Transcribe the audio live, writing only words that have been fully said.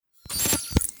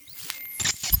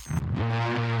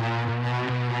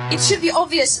It should be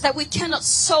obvious that we cannot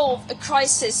solve a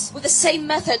crisis with the same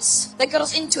methods that got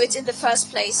us into it in the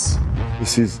first place.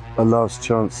 This is a last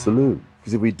chance saloon.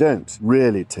 Because if we don't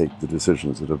really take the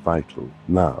decisions that are vital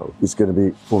now, it's going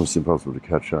to be almost impossible to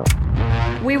catch up.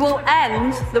 We will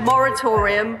end the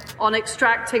moratorium on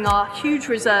extracting our huge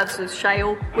reserves of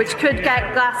shale, which could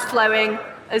get gas flowing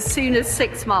as soon as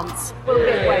 6 months.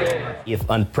 If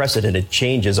unprecedented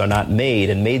changes are not made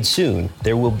and made soon,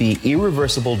 there will be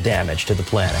irreversible damage to the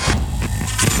planet.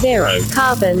 Zero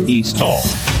carbon. East Talk.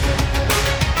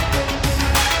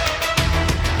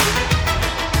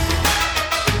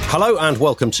 Hello and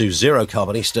welcome to Zero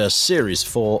Carbonista Series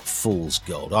 4 Fool's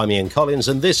Gold. I'm Ian Collins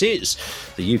and this is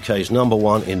the UK's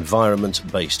 #1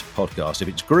 environment-based podcast. If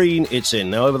it's green, it's in.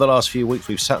 Now, over the last few weeks,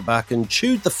 we've sat back and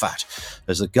chewed the fat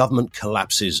as the government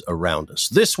collapses around us.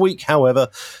 This week, however,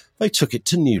 they took it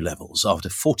to new levels. After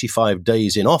 45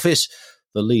 days in office,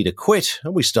 the leader quit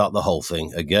and we start the whole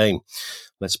thing again.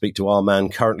 Let's speak to our man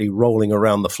currently rolling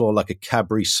around the floor like a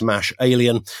Cadbury Smash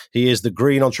alien. He is the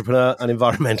green entrepreneur and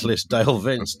environmentalist, Dale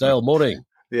Vince. Dale, morning.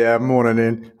 Yeah, morning,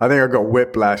 Ian. I think I got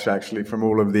whiplash, actually, from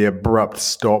all of the abrupt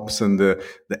stops and the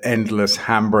endless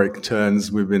handbrake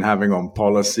turns we've been having on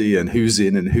policy and who's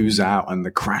in and who's out and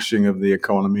the crashing of the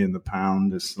economy and the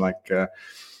pound. It's like...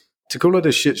 to call it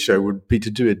a shit show would be to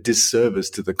do a disservice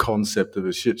to the concept of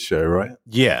a shit show, right?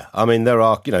 Yeah, I mean, there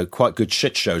are, quite good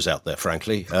shit shows out there,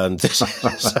 frankly, and this,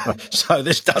 so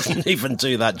this doesn't even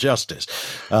do that justice.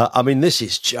 This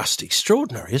is just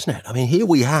extraordinary, isn't it? I mean, here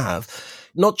we have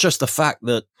not just the fact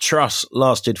that Truss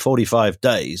lasted 45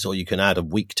 days, or you can add a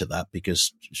week to that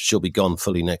because she'll be gone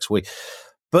fully next week,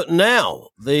 but now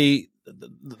the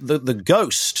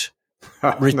ghost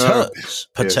returns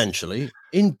potentially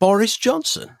in Boris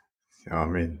Johnson. I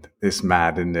mean, it's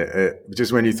mad, isn't it?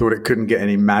 Just when you thought it couldn't get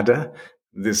any madder,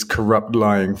 this corrupt,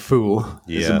 lying fool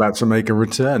is about to make a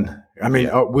return. I mean,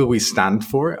 will we stand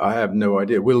for it? I have no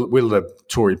idea. Will the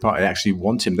Tory party actually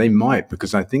want him? They might,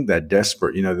 because I think they're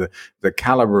desperate. The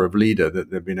caliber of leader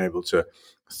that they've been able to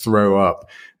throw up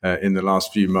in the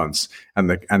last few months,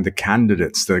 and the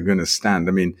candidates that are going to stand.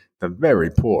 I mean, they're very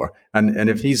poor.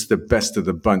 And if he's the best of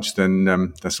the bunch, then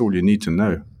that's all you need to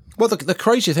know. Well, the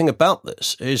crazy thing about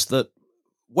this is that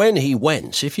when he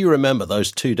went, if you remember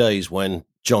those 2 days when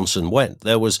Johnson went,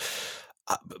 there was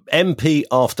MP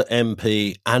after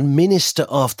MP and minister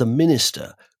after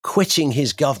minister quitting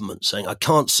his government, saying, I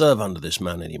can't serve under this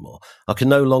man anymore. I can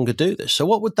no longer do this. So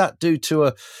what would that do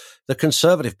to the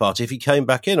Conservative Party if he came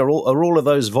back in? Are all of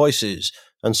those voices,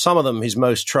 and some of them his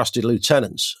most trusted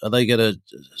lieutenants, are they going to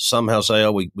somehow say,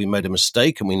 we made a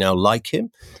mistake and we now like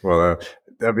him? Well,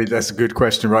 that's a good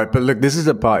question, right? But look, this is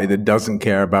a party that doesn't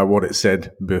care about what it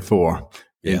said before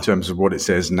in terms of what it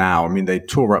says now. I mean, they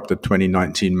tore up the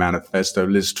 2019 manifesto,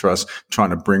 Liz Truss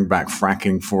trying to bring back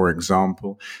fracking, for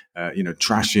example,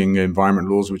 trashing environment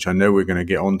laws, which I know we're going to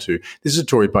get onto. This is a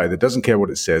Tory party that doesn't care what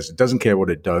it says. It doesn't care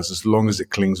what it does as long as it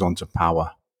clings on to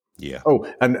power. Yeah.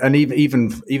 Oh, and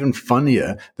even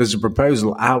funnier, there's a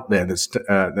proposal out there that's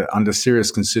under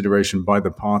serious consideration by the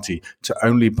party to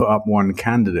only put up one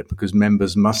candidate because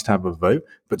members must have a vote,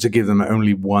 but to give them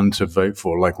only one to vote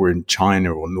for, like we're in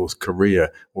China or North Korea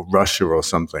or Russia or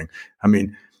something. I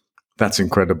mean, that's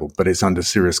incredible, but it's under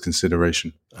serious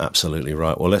consideration. Absolutely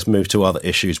right. Well, let's move to other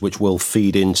issues which will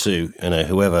feed into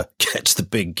whoever gets the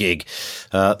big gig.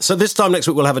 So this time next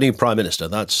week we'll have a new prime minister.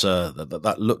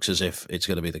 That looks as if it's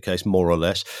going to be the case, more or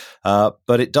less.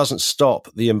 But it doesn't stop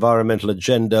the environmental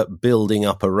agenda building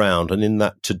up around, and in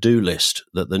that to-do list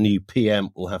that the new PM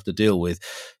will have to deal with,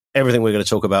 everything we're going to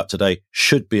talk about today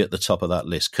should be at the top of that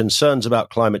list. Concerns about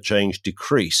climate change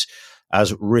decrease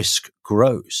as risk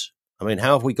grows. I mean,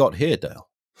 how have we got here, Dale?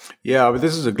 Yeah, but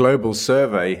this is a global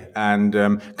survey, and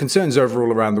concerns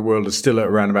overall around the world are still at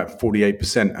around about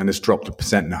 48%, and it's dropped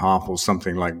 1.5% or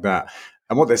something like that.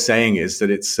 And what they're saying is that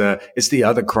it's the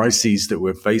other crises that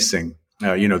we're facing.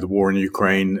 The war in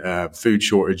Ukraine, food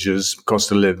shortages, cost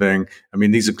of living. I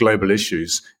mean, these are global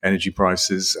issues, energy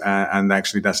prices, and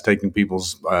actually that's taking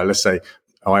people's, let's say,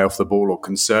 eye off the ball or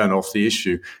concern off the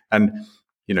issue. And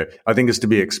I think it's to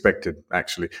be expected,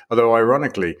 actually. Although,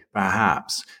 ironically,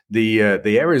 perhaps the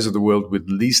areas of the world with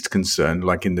least concern,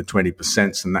 like in the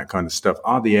 20% and that kind of stuff,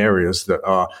 are the areas that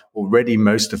are already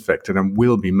most affected and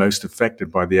will be most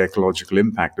affected by the ecological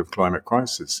impact of climate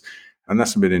crisis. And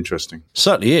that's a bit interesting.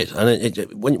 Certainly is.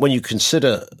 And when you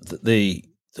consider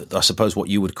I suppose what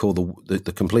you would call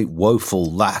the complete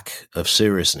woeful lack of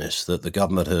seriousness that the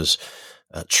government has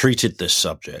treated this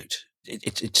subject,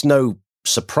 it's no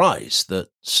surprised that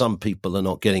some people are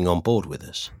not getting on board with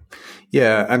this.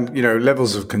 Yeah, and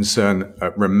levels of concern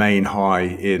remain high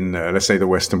in, let's say, the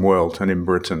Western world and in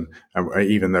Britain,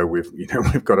 even though we've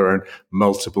got our own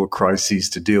multiple crises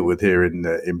to deal with here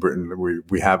in Britain.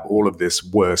 We have all of this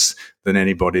worse than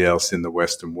anybody else in the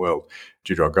Western world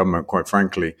due to our government, quite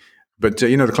frankly. But,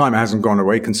 the climate hasn't gone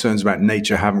away. Concerns about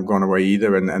nature haven't gone away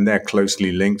either. And they're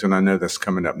closely linked. And I know that's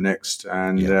coming up next.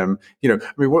 And,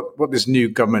 what this new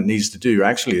government needs to do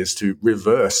actually is to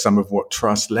reverse some of what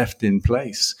Truss left in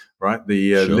place, right?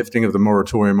 The lifting of the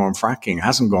moratorium on fracking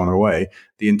hasn't gone away.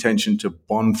 The intention to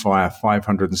bonfire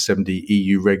 570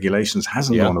 EU regulations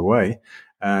hasn't gone away.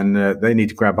 And they need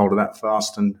to grab hold of that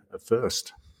fast and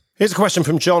first. Here's a question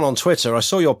from John on Twitter. I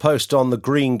saw your post on the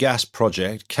green gas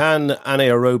project. Can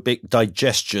anaerobic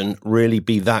digestion really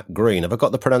be that green? Have I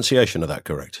got the pronunciation of that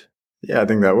correct? Yeah, I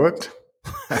think that worked.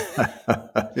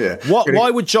 Yeah. Why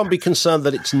would John be concerned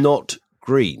that it's not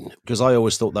green? Because I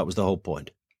always thought that was the whole point.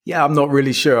 Yeah, I'm not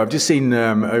really sure. I've just seen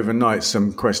overnight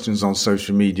some questions on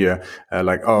social media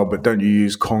like, but don't you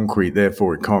use concrete,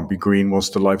 therefore it can't be green? What's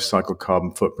the life cycle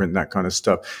carbon footprint, that kind of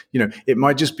stuff? It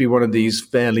might just be one of these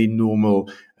fairly normal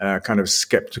kind of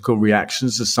skeptical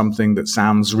reactions to something that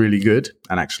sounds really good,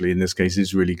 and actually in this case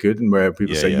is really good, and where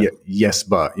people say, yes,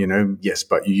 but you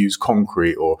use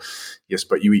concrete, or yes,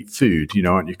 but you eat food,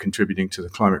 aren't you contributing to the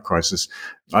climate crisis?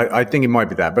 I think it might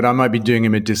be that, but I might be doing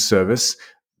him a disservice.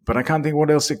 But I can't think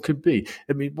what else it could be.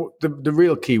 I mean, the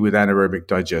real key with anaerobic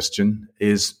digestion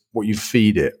is what you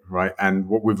feed it, right? And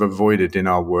what we've avoided in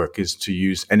our work is to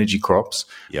use energy crops,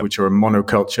 which are a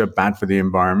monoculture, bad for the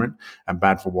environment and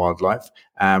bad for wildlife.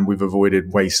 And we've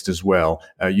avoided waste as well.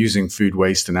 Using food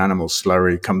waste and animal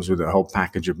slurry comes with a whole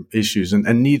package of issues,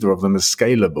 and neither of them is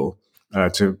scalable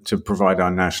to provide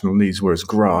our national needs, whereas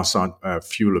grass, our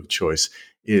fuel of choice,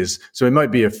 is. So it might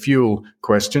be a fuel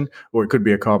question, or it could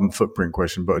be a carbon footprint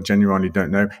question, but I genuinely don't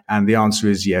know. And the answer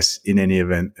is yes, in any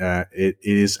event, it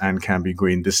is and can be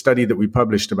green. The study that we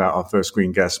published about our first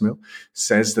green gas mill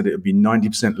says that it would be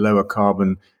 90% lower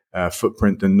carbon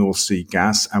footprint than North Sea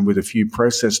gas. And with a few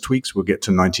process tweaks, we'll get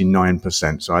to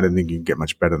 99%. So I don't think you can get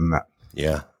much better than that.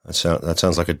 Yeah, that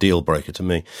sounds like a deal breaker to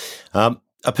me.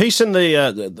 A piece in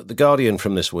the Guardian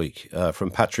from this week, from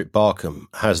Patrick Barkham,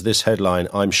 has this headline: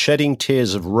 "I'm shedding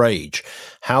tears of rage.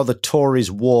 How the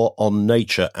Tories' war on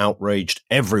nature outraged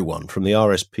everyone, from the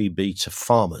RSPB to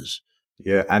farmers."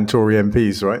 Yeah, and Tory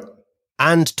MPs, right?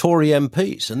 And Tory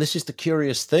MPs. And this is the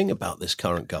curious thing about this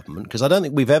current government, because I don't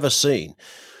think we've ever seen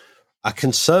a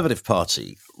Conservative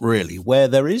Party, really, where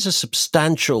there is a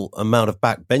substantial amount of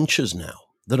backbenchers now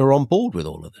that are on board with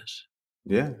all of this.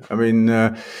 Yeah, I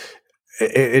mean...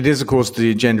 It is, of course,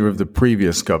 the agenda of the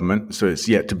previous government, so it's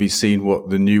yet to be seen what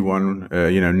the new one,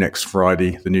 next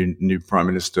Friday, the new Prime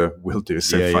Minister will do. It's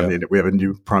so funny that we have a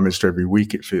new Prime Minister every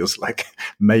week. It feels like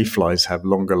mayflies have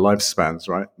longer lifespans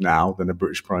right now than a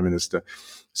British Prime Minister.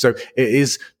 So it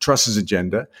is Truss's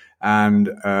agenda, and,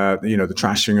 the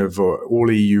trashing of all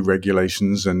EU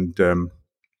regulations and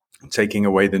taking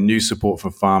away the new support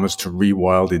for farmers to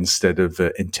rewild instead of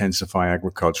intensify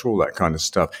agriculture, all that kind of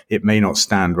stuff. It may not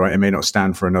stand, right? It may not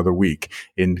stand for another week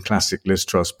in classic Liz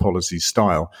Truss policy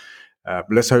style. But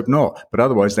let's hope not. But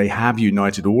otherwise, they have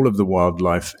united all of the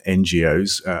wildlife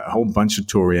NGOs, a whole bunch of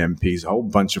Tory MPs, a whole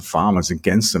bunch of farmers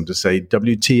against them to say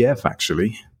WTF,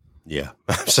 actually. Yeah,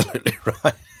 absolutely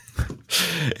right.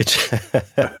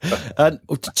 And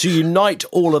to unite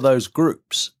all of those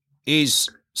groups is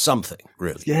something,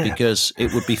 really, because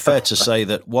it would be fair to say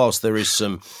that whilst there is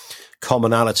some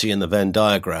commonality in the Venn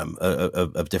diagram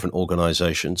of different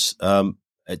organisations,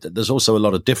 there's also a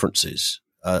lot of differences,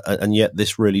 and yet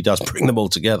this really does bring them all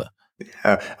together.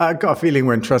 I got a feeling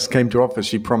when Truss came to office,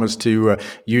 she promised to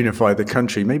unify the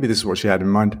country. Maybe this is what she had in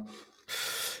mind.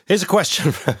 Here's a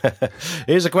question.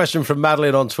 Here's a question from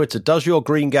Madeline on Twitter. Does your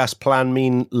green gas plan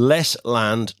mean less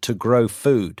land to grow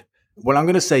food? Well, I'm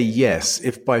going to say yes.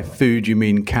 If by food you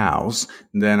mean cows,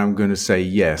 then I'm going to say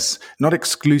yes. Not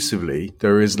exclusively.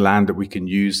 There is land that we can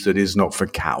use that is not for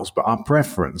cows, but our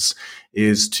preference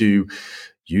is to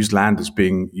use land that's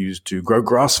being used to grow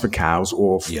grass for cows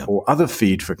or other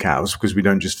feed for cows, because we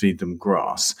don't just feed them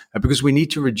grass. Because we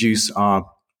need to reduce our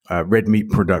red meat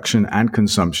production and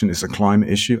consumption. Is a climate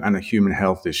issue and a human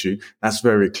health issue. That's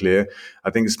very clear. I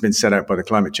think it's been set out by the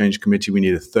Climate Change Committee. We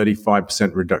need a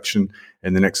 35% reduction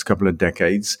in the next couple of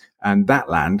decades. And that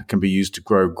land can be used to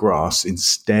grow grass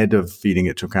instead of feeding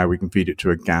it to a cow. We can feed it to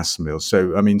a gas mill.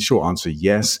 So, I mean, short answer,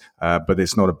 yes, but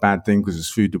it's not a bad thing because it's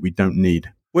food that we don't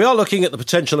need. We are looking at the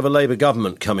potential of a Labour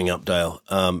government coming up, Dale.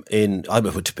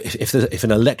 If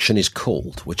an election is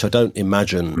called, which I don't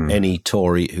imagine any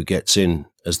Tory who gets in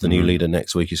as the new leader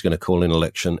next week is going to call an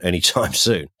election anytime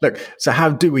soon. Look, so how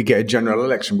do we get a general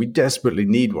election? We desperately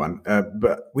need one,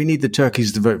 but we need the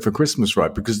turkeys to vote for Christmas,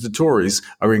 right? Because the Tories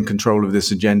are in control of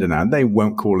this agenda now, and they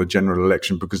won't call a general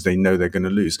election because they know they're going to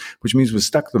lose, which means we're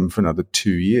stuck with them for another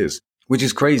 2 years. Which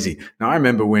is crazy. Now, I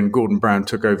remember when Gordon Brown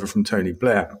took over from Tony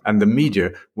Blair and the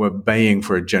media were baying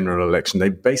for a general election. They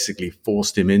basically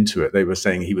forced him into it. They were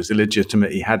saying he was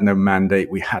illegitimate. He had no mandate.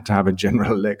 We had to have a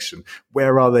general election.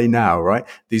 Where are they now, right?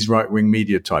 These right-wing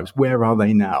media types, where are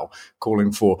they now?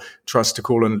 Calling for Truss to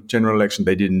call a general election.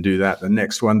 They didn't do that. The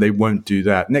next one, they won't do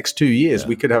that. Next 2 years,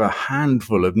 we could have a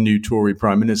handful of new Tory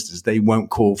prime ministers. They won't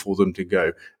call for them to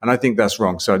go. And I think that's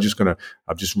wrong. So I've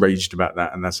just raged about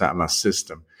that, and that's out of my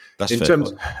system. That's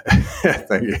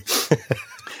Thank you.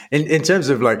 In terms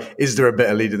of like, is there a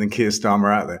better leader than Keir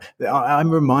Starmer out there? I'm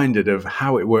reminded of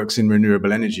how it works in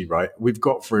renewable energy, right? We've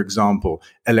got, for example,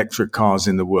 electric cars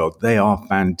in the world. They are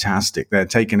fantastic. They're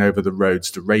taking over the roads.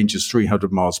 The range is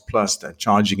 300 miles plus. They're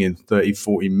charging in 30,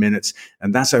 40 minutes.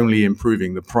 And that's only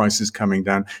improving. The price is coming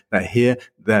down. They're here,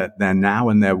 they're now,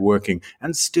 and they're working.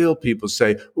 And still people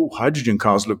say, oh, hydrogen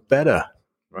cars look better,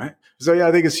 right? So, yeah,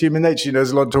 I think it's human nature. There's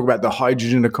a lot of talk about the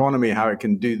hydrogen economy, how it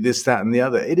can do this, that, and the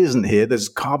other. It isn't here. There's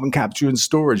carbon capture and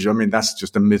storage. I mean, that's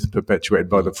just a myth perpetuated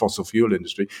by the fossil fuel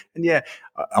industry. And yeah,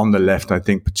 on the left, I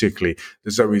think particularly,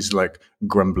 there's always like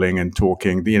grumbling and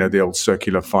talking, the old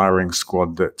circular firing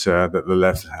squad that the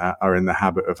left are in the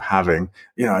habit of having.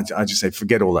 I just say,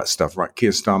 forget all that stuff, right? Keir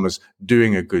Starmer's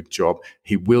doing a good job.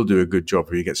 He will do a good job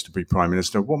if he gets to be prime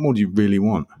minister. What more do you really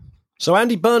want? So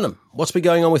Andy Burnham, what's been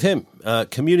going on with him?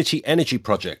 Community energy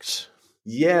projects.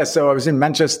 Yeah, so I was in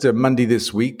Manchester Monday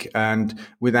this week, and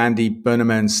with Andy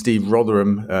Burnham and Steve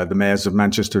Rotherham, the mayors of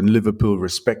Manchester and Liverpool,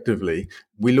 respectively,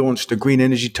 we launched a Green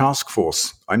Energy Task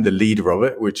Force. I'm the leader of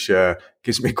it, which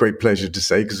gives me great pleasure to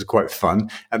say because it's quite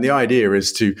fun. And the idea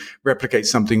is to replicate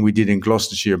something we did in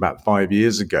Gloucestershire about 5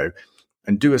 years ago,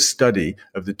 and do a study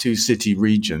of the two city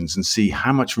regions and see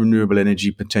how much renewable energy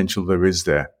potential there is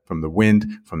there from the wind,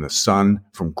 from the sun,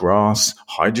 from grass,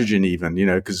 hydrogen even,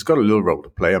 because it's got a little role to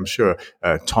play, I'm sure,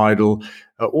 tidal,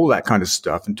 all that kind of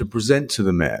stuff, and to present to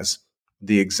the mayors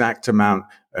the exact amount,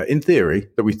 in theory,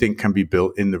 that we think can be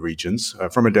built in the regions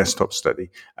from a desktop study,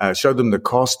 show them the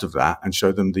cost of that and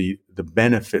show them the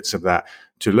benefits of that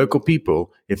to local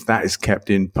people if that is kept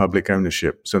in public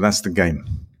ownership. So that's the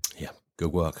game.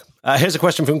 Good work. Here's a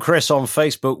question from Chris on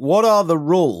Facebook. What are the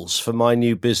rules for my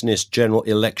new business general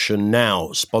election now,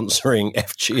 sponsoring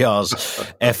FGR's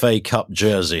FA Cup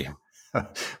jersey? Well,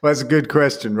 that's a good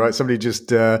question, right? Somebody just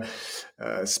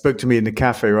spoke to me in the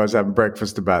cafe where I was having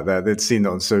breakfast about that. They'd seen it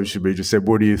on social media, said,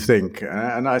 what do you think?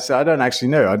 And I said, I don't actually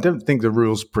know. I don't think the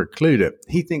rules preclude it.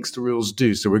 He thinks the rules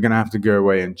do, so we're going to have to go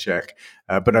away and check.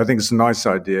 But I think it's a nice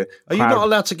idea. Are you not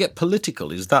allowed to get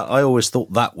political? Is that? I always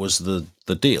thought that was the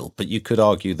deal. But you could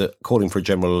argue that calling for a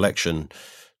general election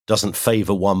doesn't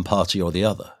favour one party or the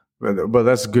other. Well,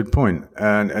 that's a good point.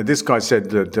 And this guy said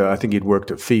that I think he'd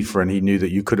worked at FIFA and he knew that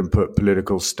you couldn't put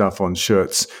political stuff on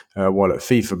shirts while at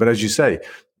FIFA. But as you say,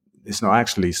 it's not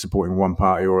actually supporting one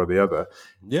party or the other.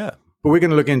 Yeah. But we're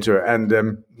going to look into it.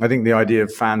 And I think the idea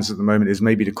of fans at the moment is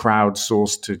maybe to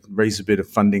crowdsource to raise a bit of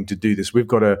funding to do this. We've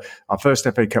got our first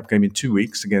FA Cup game in 2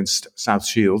 weeks against South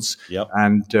Shields. Yep.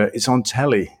 And it's on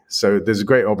telly. So there's a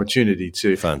great opportunity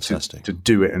to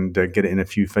do it and get it in a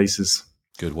few faces.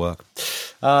 Good work.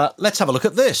 Let's have a look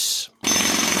at this.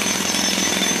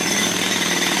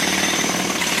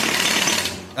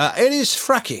 It is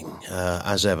fracking,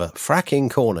 as ever.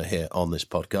 Fracking corner here on this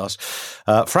podcast.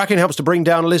 Fracking helps to bring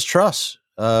down Liz Truss,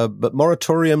 but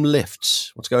moratorium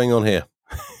lifts. What's going on here?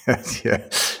 Yeah.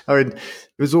 I mean, it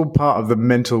was all part of the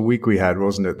mental week we had,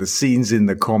 wasn't it? The scenes in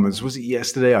the Commons. Was it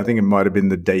yesterday? I think it might have been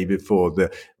the day before. The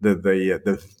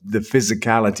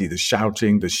physicality, the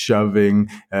shouting, the shoving,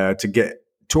 to get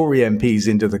Tory MPs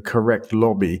into the correct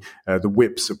lobby, the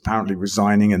whips apparently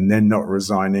resigning and then not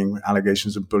resigning,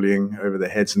 allegations of bullying over their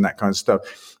heads and that kind of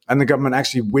stuff. And the government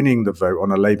actually winning the vote on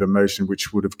a Labour motion,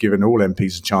 which would have given all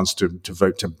MPs a chance to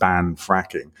vote to ban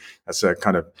fracking. That's a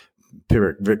kind of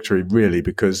Pyrrhic victory, really,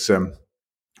 because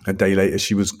a day later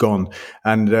she was gone.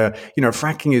 And,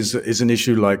 fracking is an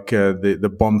issue like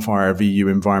the bonfire of EU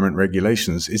environment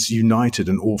regulations. It's united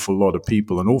an awful lot of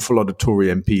people. An awful lot of Tory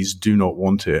MPs do not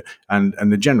want it. And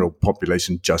the general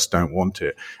population just don't want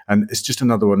it. And it's just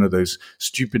another one of those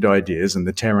stupid ideas and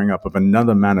the tearing up of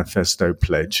another manifesto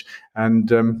pledge.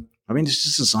 And, it's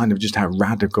just a sign of just how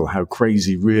radical, how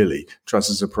crazy, really,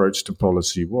 Truss's approach to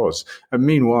policy was. And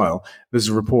meanwhile, there's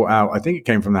a report out, I think it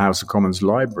came from the House of Commons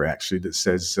Library, actually, that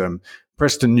says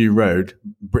Preston New Road,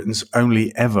 Britain's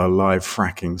only ever live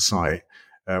fracking site,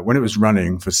 when it was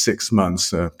running for 6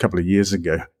 months a couple of years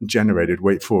ago, generated,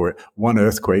 wait for it, one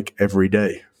earthquake every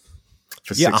day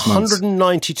for 6 months.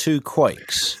 192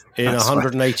 quakes in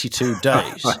 182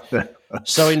 days.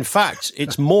 So, in fact,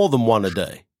 it's more than one a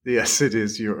day. Yes, it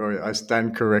is. I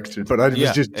stand corrected, but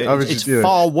it's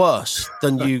far worse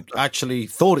than you actually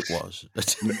thought it was.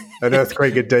 An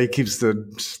earthquake a day keeps the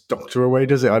doctor away,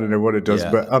 does it? I don't know what it does,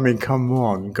 but I mean, come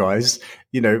on, guys.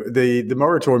 The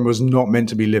moratorium was not meant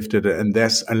to be lifted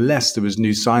unless there was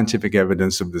new scientific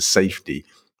evidence of the safety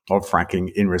of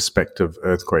fracking in respect of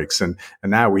earthquakes, and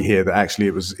now we hear that actually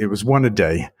it was one a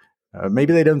day.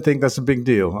 Maybe they don't think that's a big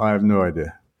deal. I have no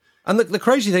idea. And the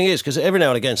crazy thing is, because every now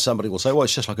and again somebody will say, well,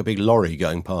 it's just like a big lorry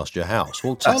going past your house.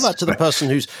 Well, tell that to the person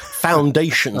whose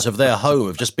foundations of their home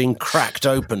have just been cracked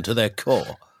open to their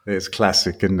core. It's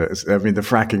classic, isn't it? I mean, the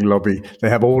fracking lobby, they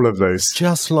have all of those. It's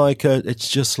just like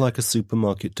a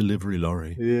supermarket delivery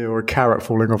lorry. Yeah, or a carrot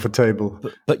falling off a table.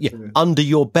 But under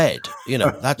your bed,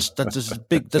 that's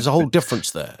big. There's a whole difference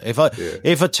there. If a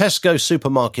Tesco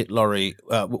supermarket lorry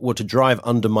were to drive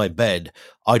under my bed,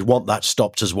 I'd want that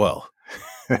stopped as well.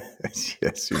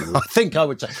 Yes, you would. I think I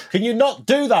would say, can you not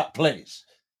do that, please?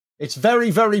 It's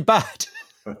very, very bad.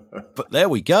 But there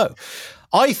we go.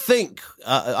 I think,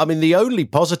 the only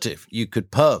positive you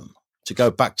could perm, to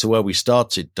go back to where we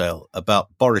started, Dale, about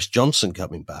Boris Johnson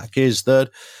coming back, is that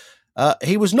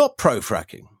he was not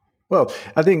pro-fracking. Well,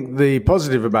 I think the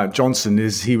positive about Johnson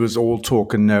is he was all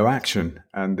talk and no action.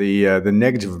 And the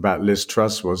negative about Liz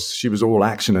Truss was she was all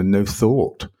action and no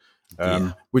thought.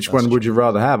 Which one would you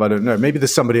rather have? I don't know. Maybe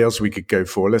there's somebody else we could go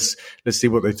for. Let's see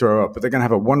what they throw up. But they're going to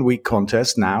have a 1 week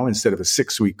contest now instead of a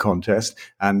 6 week contest.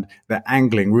 And they're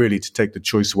angling really to take the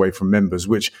choice away from members,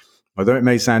 which, although it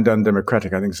may sound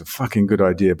undemocratic, I think it's a fucking good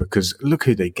idea because look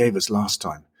who they gave us last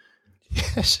time.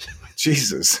 Yes.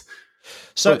 Jesus.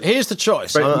 So here's the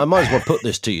choice. I might as well put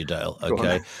this to you, Dale,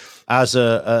 okay? As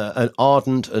an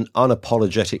ardent and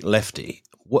unapologetic lefty,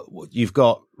 you've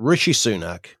got Rishi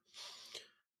Sunak,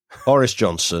 Boris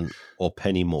Johnson, or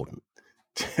Penny Mordaunt?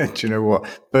 Do you know what?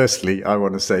 Firstly, I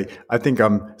want to say I think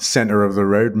I'm centre of the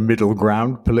road, middle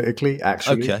ground politically,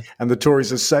 actually. Okay. And the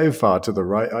Tories are so far to the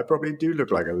right, I probably do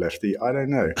look like a lefty. I don't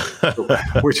know.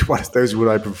 Which one of those would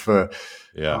I prefer?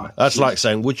 Yeah, that's like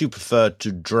saying, would you prefer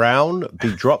to drown,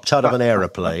 be dropped out of an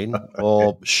aeroplane,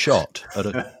 or shot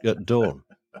at dawn?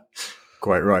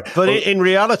 Quite right. But in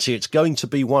reality, it's going to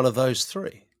be one of those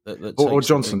three. Or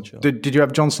Johnson. Did you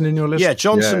have Johnson in your list? Yeah,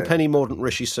 Johnson, Penny Mordaunt,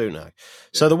 Rishi Sunak.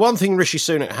 So the one thing Rishi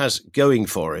Sunak has going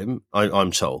for him,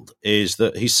 I'm told, is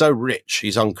that he's so rich,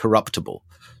 he's uncorruptible.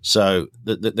 So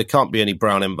there can't be any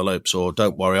brown envelopes or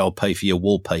don't worry, I'll pay for your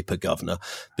wallpaper, governor,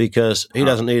 because he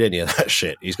doesn't need any of that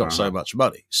shit. He's got so much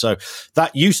money. So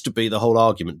that used to be the whole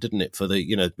argument, didn't it? For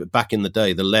back in the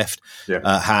day, the left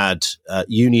had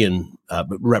union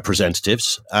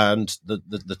representatives and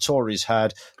the Tories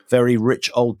had very rich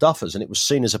old duffers, and it was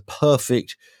seen as a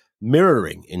perfect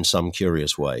mirroring in some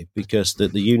curious way because the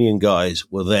union guys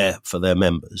were there for their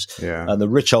members and the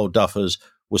rich old duffers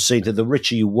was seen that the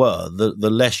richer you were, the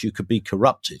less you could be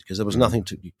corrupted because there was nothing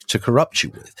to corrupt you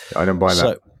with. I don't buy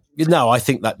that. No, I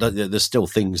think that there's still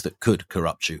things that could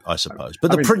corrupt you, I suppose.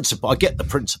 But principle, I get the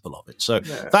principle of it. So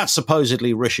that's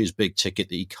supposedly Rishi's big ticket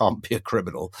that he can't be a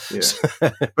criminal.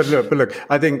 Yeah. But look,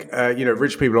 I think,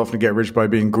 rich people often get rich by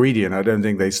being greedy, and I don't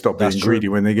think they stop being greedy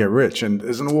when they get rich. And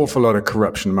there's an awful lot of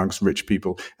corruption amongst rich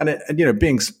people. And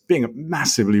being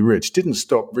massively rich didn't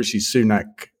stop Rishi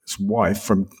Sunak's wife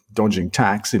from dodging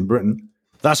tax in Britain.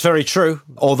 That's very true,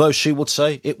 although she would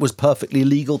say it was perfectly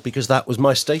legal because that was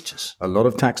my status. A lot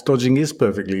of tax dodging is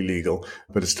perfectly legal,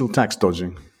 but it's still tax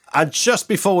dodging. And just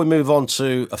before we move on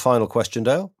to a final question,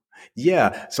 Dale.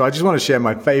 Yeah, so I just want to share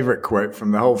my favourite quote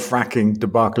from the whole fracking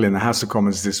debacle in the House of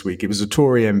Commons this week. It was a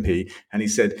Tory MP, and he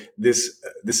said, this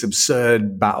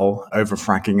absurd battle over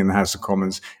fracking in the House of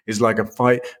Commons is like a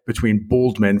fight between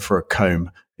bald men for a comb.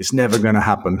 It's never going to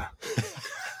happen.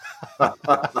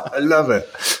 I love it.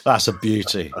 That's a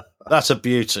beauty.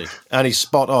 And he's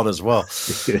spot on as well.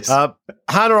 Yes.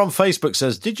 Hannah on Facebook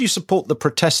says, did you support the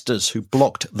protesters who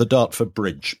blocked the Dartford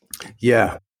Bridge?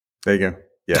 Yeah. There you go.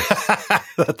 Yeah.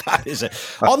 That is it.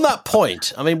 On that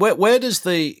point, I mean, where does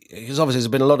because obviously there's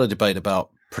been a lot of debate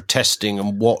about protesting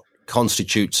and what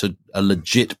constitutes a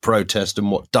legit protest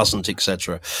and what doesn't,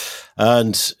 etc.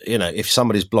 And if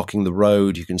somebody's blocking the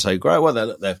road, you can say, great,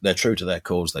 well, they're true to their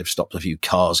cause. They've stopped a few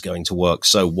cars going to work.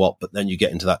 So what? But then you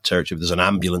get into that territory. If there's an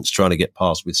ambulance trying to get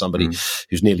past with somebody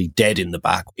who's nearly dead in the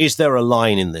back, is there a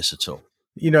line in this at all?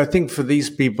 I think for these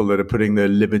people that are putting their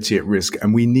liberty at risk,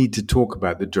 and we need to talk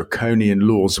about the draconian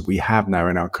laws that we have now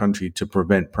in our country to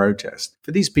prevent protest.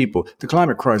 For these people, the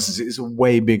climate crisis is a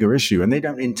way bigger issue, and they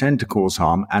don't intend to cause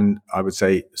harm. And I would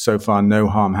say so far, no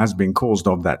harm has been caused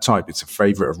of that type. It's a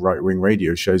favorite of right-wing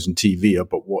radio shows and TV.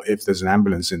 But what if there's an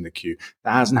ambulance in the queue?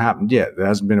 That hasn't happened yet. There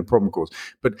hasn't been a problem caused.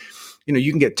 But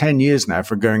you can get 10 years now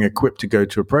for going equipped to go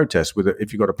to a protest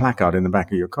if you've got a placard in the back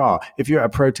of your car. If you're at a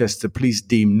protest the police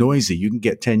deem noisy, you can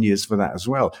get 10 years for that as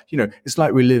well. It's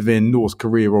like we live in North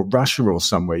Korea or Russia or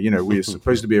somewhere. We're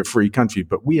supposed to be a free country,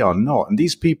 but we are not. And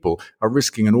these people are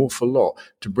risking an awful lot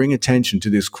to bring attention to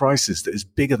this crisis that is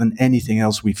bigger than anything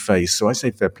else we face. So I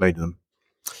say fair play to them.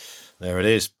 There it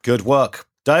is. Good work.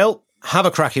 Dale, have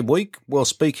a cracking week. We'll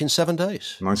speak in 7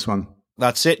 days. Nice one.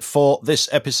 That's it for this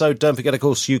episode. Don't forget, of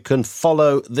course, you can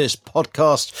follow this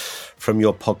podcast from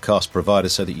your podcast provider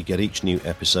so that you get each new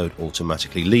episode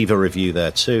automatically. Leave a review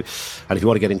there too. And if you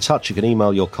want to get in touch, you can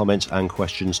email your comments and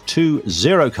questions to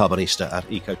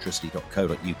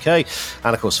zerocarbonista@ecotricity.co.uk.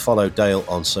 And, of course, follow Dale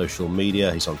on social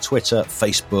media. He's on Twitter,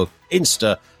 Facebook,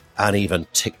 Insta, and even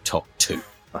TikTok too.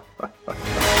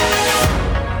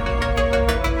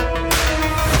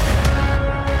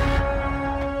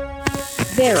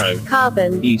 Zero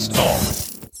Carbon East Off.